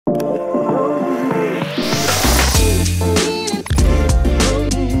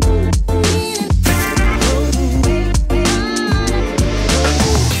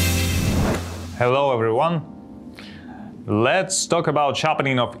Let's talk about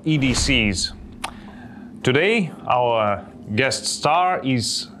sharpening of EDCs. Today our guest star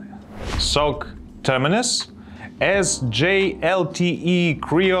is SOG Terminus SJLTE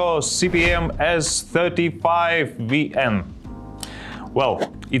Creo CPM S35VN.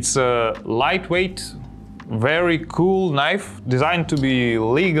 Well, it's a lightweight, very cool knife designed to be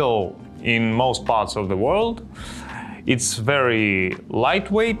legal in most parts of the world. It's very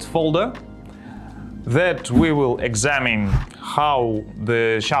lightweight folder that we will examine how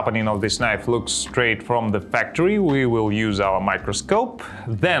the sharpening of this knife looks straight from the factory. We will use our microscope,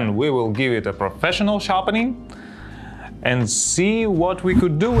 then we will give it a professional sharpening and see what we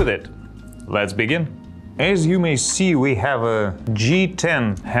could do with it. Let's begin. As you may see, we have a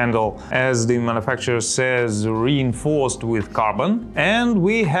G10 handle, as the manufacturer says, reinforced with carbon, and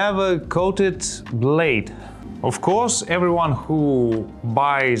we have a coated blade. Of course, everyone who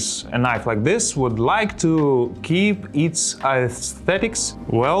buys a knife like this would like to keep its aesthetics,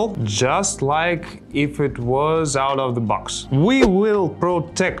 well, just like if it was out of the box. We will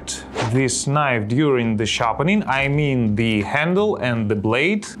protect this knife during the sharpening, I mean the handle and the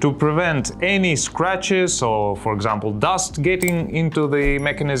blade, to prevent any scratches or, for example, dust getting into the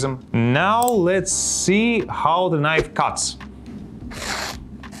mechanism. Now let's see how the knife cuts.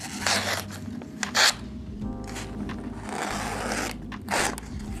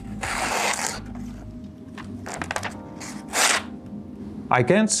 I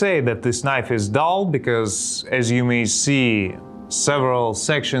can't say that this knife is dull because, as you may see, several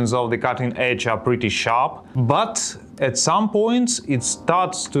sections of the cutting edge are pretty sharp, but at some points it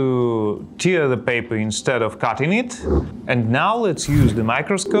starts to tear the paper instead of cutting it. And now let's use the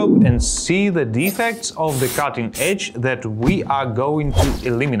microscope and see the defects of the cutting edge that we are going to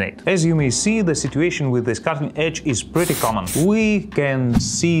eliminate. As you may see, the situation with this cutting edge is pretty common. We can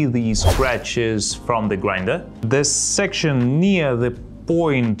see the scratches from the grinder. The section near the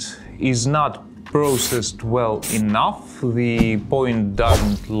point is not processed well enough. The point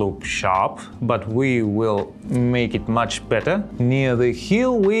doesn't look sharp, but we will make it much better. Near the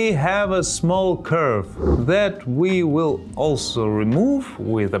heel we have a small curve that we will also remove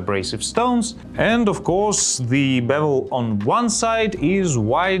with abrasive stones. And of course the bevel on one side is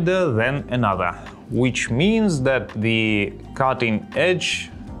wider than another, which means that the cutting edge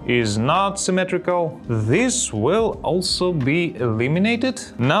is not symmetrical. This will also be eliminated.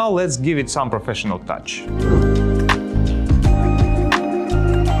 Now let's give it some professional touch.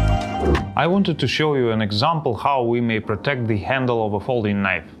 I wanted to show you an example how we may protect the handle of a folding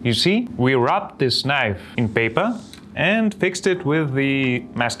knife. You see, we wrapped this knife in paper and fixed it with the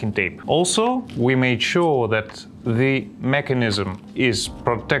masking tape. Also, we made sure that the mechanism is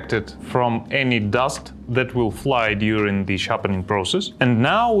protected from any dust that will fly during the sharpening process. And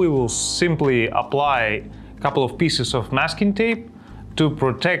now we will simply apply a couple of pieces of masking tape to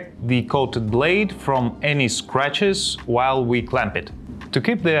protect the coated blade from any scratches while we clamp it. To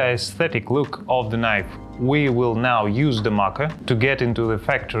keep the aesthetic look of the knife, we will now use the marker to get into the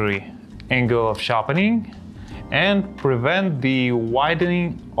factory angle of sharpening and prevent the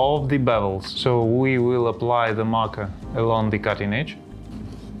widening of the bevels. So we will apply the marker along the cutting edge.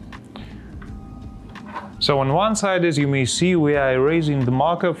 So on one side, as you may see, we are erasing the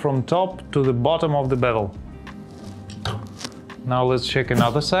marker from top to the bottom of the bevel. Now let's check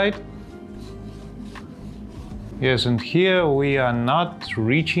another side. Yes, and here we are not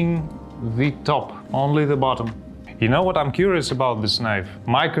reaching the top, only the bottom. You know what, I'm curious about this knife.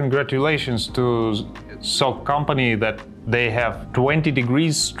 My congratulations to SOG company that they have 20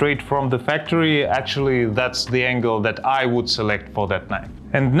 degrees straight from the factory. Actually, that's the angle that I would select for that knife.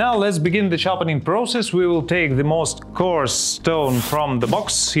 And now let's begin the sharpening process. We will take the most coarse stone from the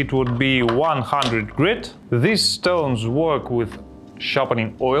box. It would be 100 grit. These stones work with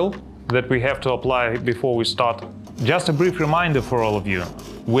sharpening oil that we have to apply before we start. Just a brief reminder for all of you.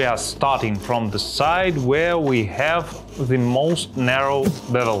 We are starting from the side where we have the most narrow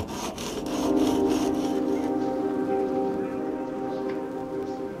bevel.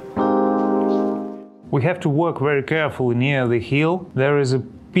 We have to work very carefully near the heel. There is a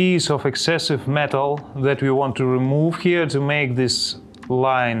piece of excessive metal that we want to remove here to make this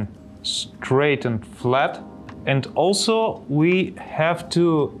line straight and flat. And also we have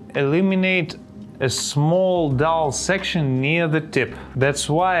to eliminate a small dull section near the tip. That's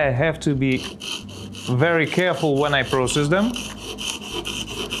why I have to be very careful when I process them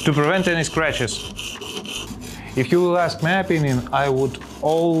to prevent any scratches. If you will ask my opinion, I would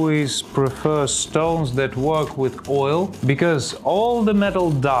always prefer stones that work with oil, because all the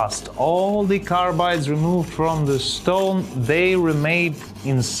metal dust, all the carbides removed from the stone, they remain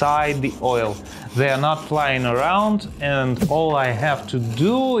inside the oil. They are not flying around, and all I have to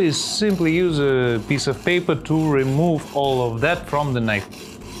do is simply use a piece of paper to remove all of that from the knife.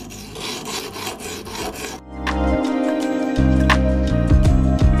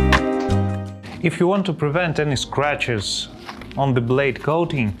 If you want to prevent any scratches on the blade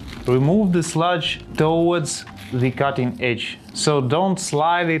coating, remove the sludge towards the cutting edge. So don't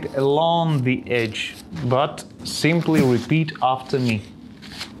slide it along the edge, but simply repeat after me.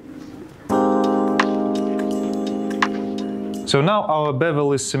 So now our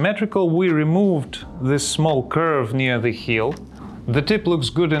bevel is symmetrical. We removed this small curve near the heel. The tip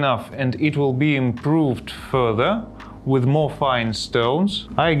looks good enough, and it will be improved further with more fine stones.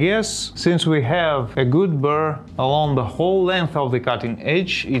 I guess since we have a good burr along the whole length of the cutting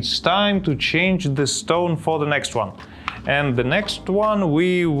edge, it's time to change the stone for the next one. And the next one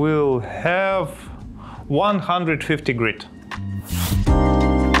we will have 150 grit.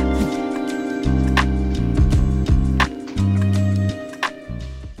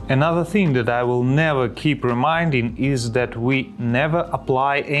 Another thing that I will never keep reminding is that we never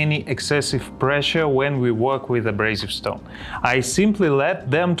apply any excessive pressure when we work with abrasive stone. I simply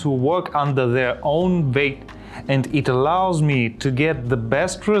let them to work under their own weight, and it allows me to get the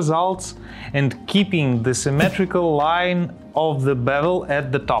best results and keeping the symmetrical line of the bevel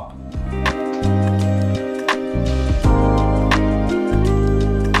at the top.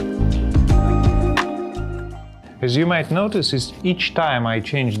 As you might notice, is each time I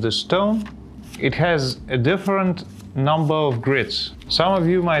change the stone, it has a different number of grits. Some of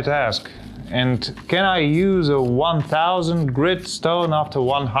you might ask, and can I use a 1000 grit stone after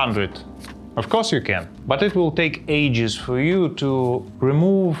 100? Of course you can, but it will take ages for you to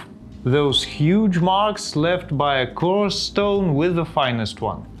remove those huge marks left by a coarse stone with the finest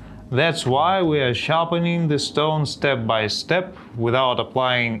one. That's why we are sharpening the stone step by step without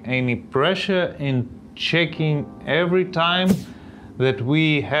applying any pressure and checking every time that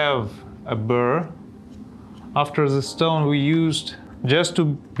we have a burr after the stone we used, just to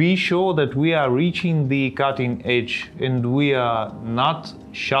be sure that we are reaching the cutting edge and we are not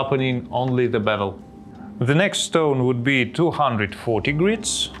sharpening only the bevel. The next stone would be 240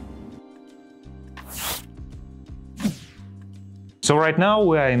 grits. So right now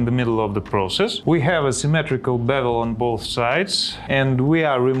we are in the middle of the process. We have a symmetrical bevel on both sides, and we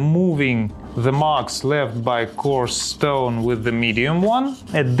are removing the marks left by coarse stone with the medium one.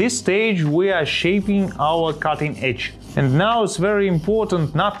 At this stage we are shaping our cutting edge. And now it's very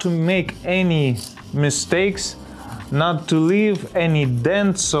important not to make any mistakes, not to leave any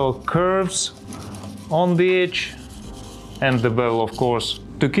dents or curves on the edge and the bevel, of course,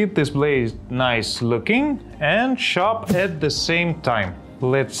 to keep this blade nice looking and sharp at the same time.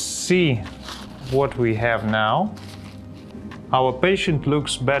 Let's see what we have now. Our patient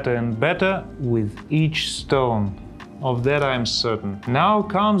looks better and better with each stone. Of that I'm certain. Now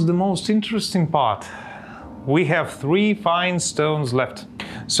comes the most interesting part. We have 3 fine stones left.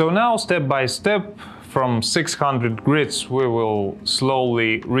 So now step by step, from 600 grits we will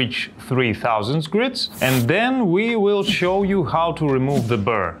slowly reach 3000 grits, and then we will show you how to remove the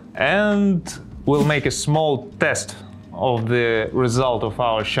burr. And we'll make a small test of the result of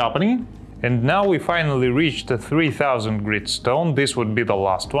our sharpening. And now we finally reached the 3000 grit stone. This would be the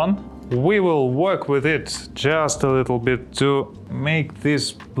last one. We will work with it just a little bit to make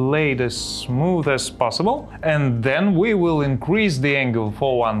this blade as smooth as possible, and then we will increase the angle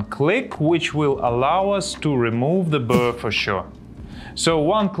for 1 click, which will allow us to remove the burr for sure. So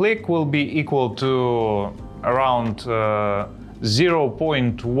 1 click will be equal to around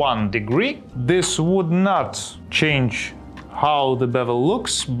 0.1 degree. This would not change how the bevel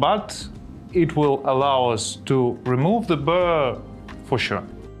looks, but it will allow us to remove the burr for sure.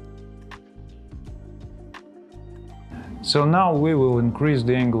 So now we will increase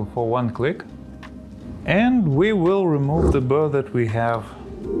the angle for 1 click, and we will remove the burr that we have.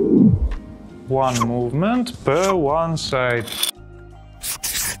 1 movement per 1 side.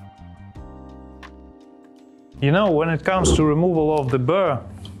 You know, when it comes to removal of the burr,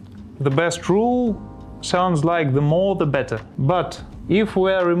 the best rule sounds like the more the better. But if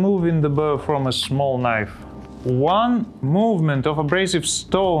we are removing the burr from a small knife, 1 movement of abrasive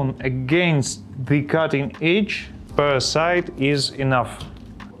stone against the cutting edge per side is enough.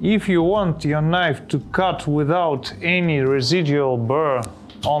 If you want your knife to cut without any residual burr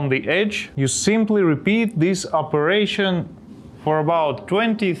on the edge, you simply repeat this operation for about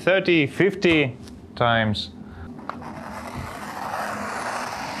 20, 30, 50 times.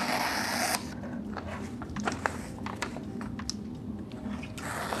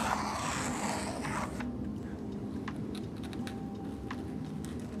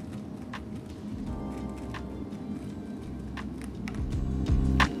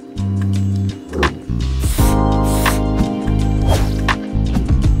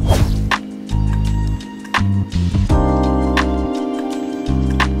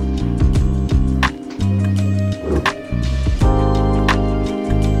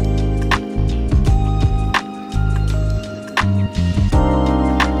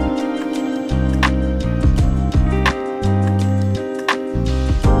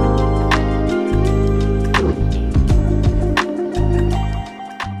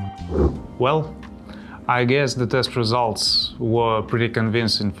 Well, I guess the test results were pretty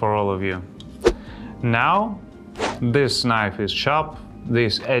convincing for all of you. Now, this knife is sharp,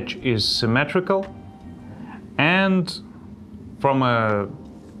 this edge is symmetrical, and from a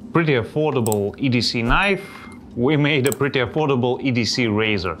pretty affordable EDC knife, we made a pretty affordable EDC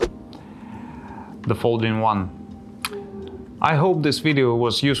razor, the folding one. I hope this video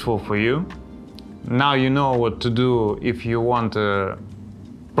was useful for you. Now you know what to do if you want a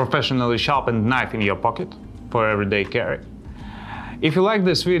professionally sharpened knife in your pocket for everyday carry. If you like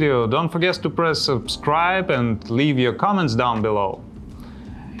this video, don't forget to press subscribe and leave your comments down below.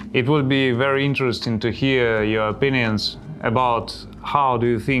 It would be very interesting to hear your opinions about how do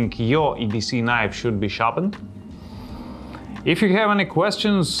you think your EDC knife should be sharpened. If you have any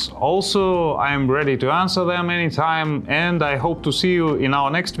questions, also I am ready to answer them anytime, and I hope to see you in our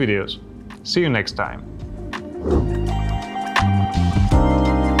next videos. See you next time.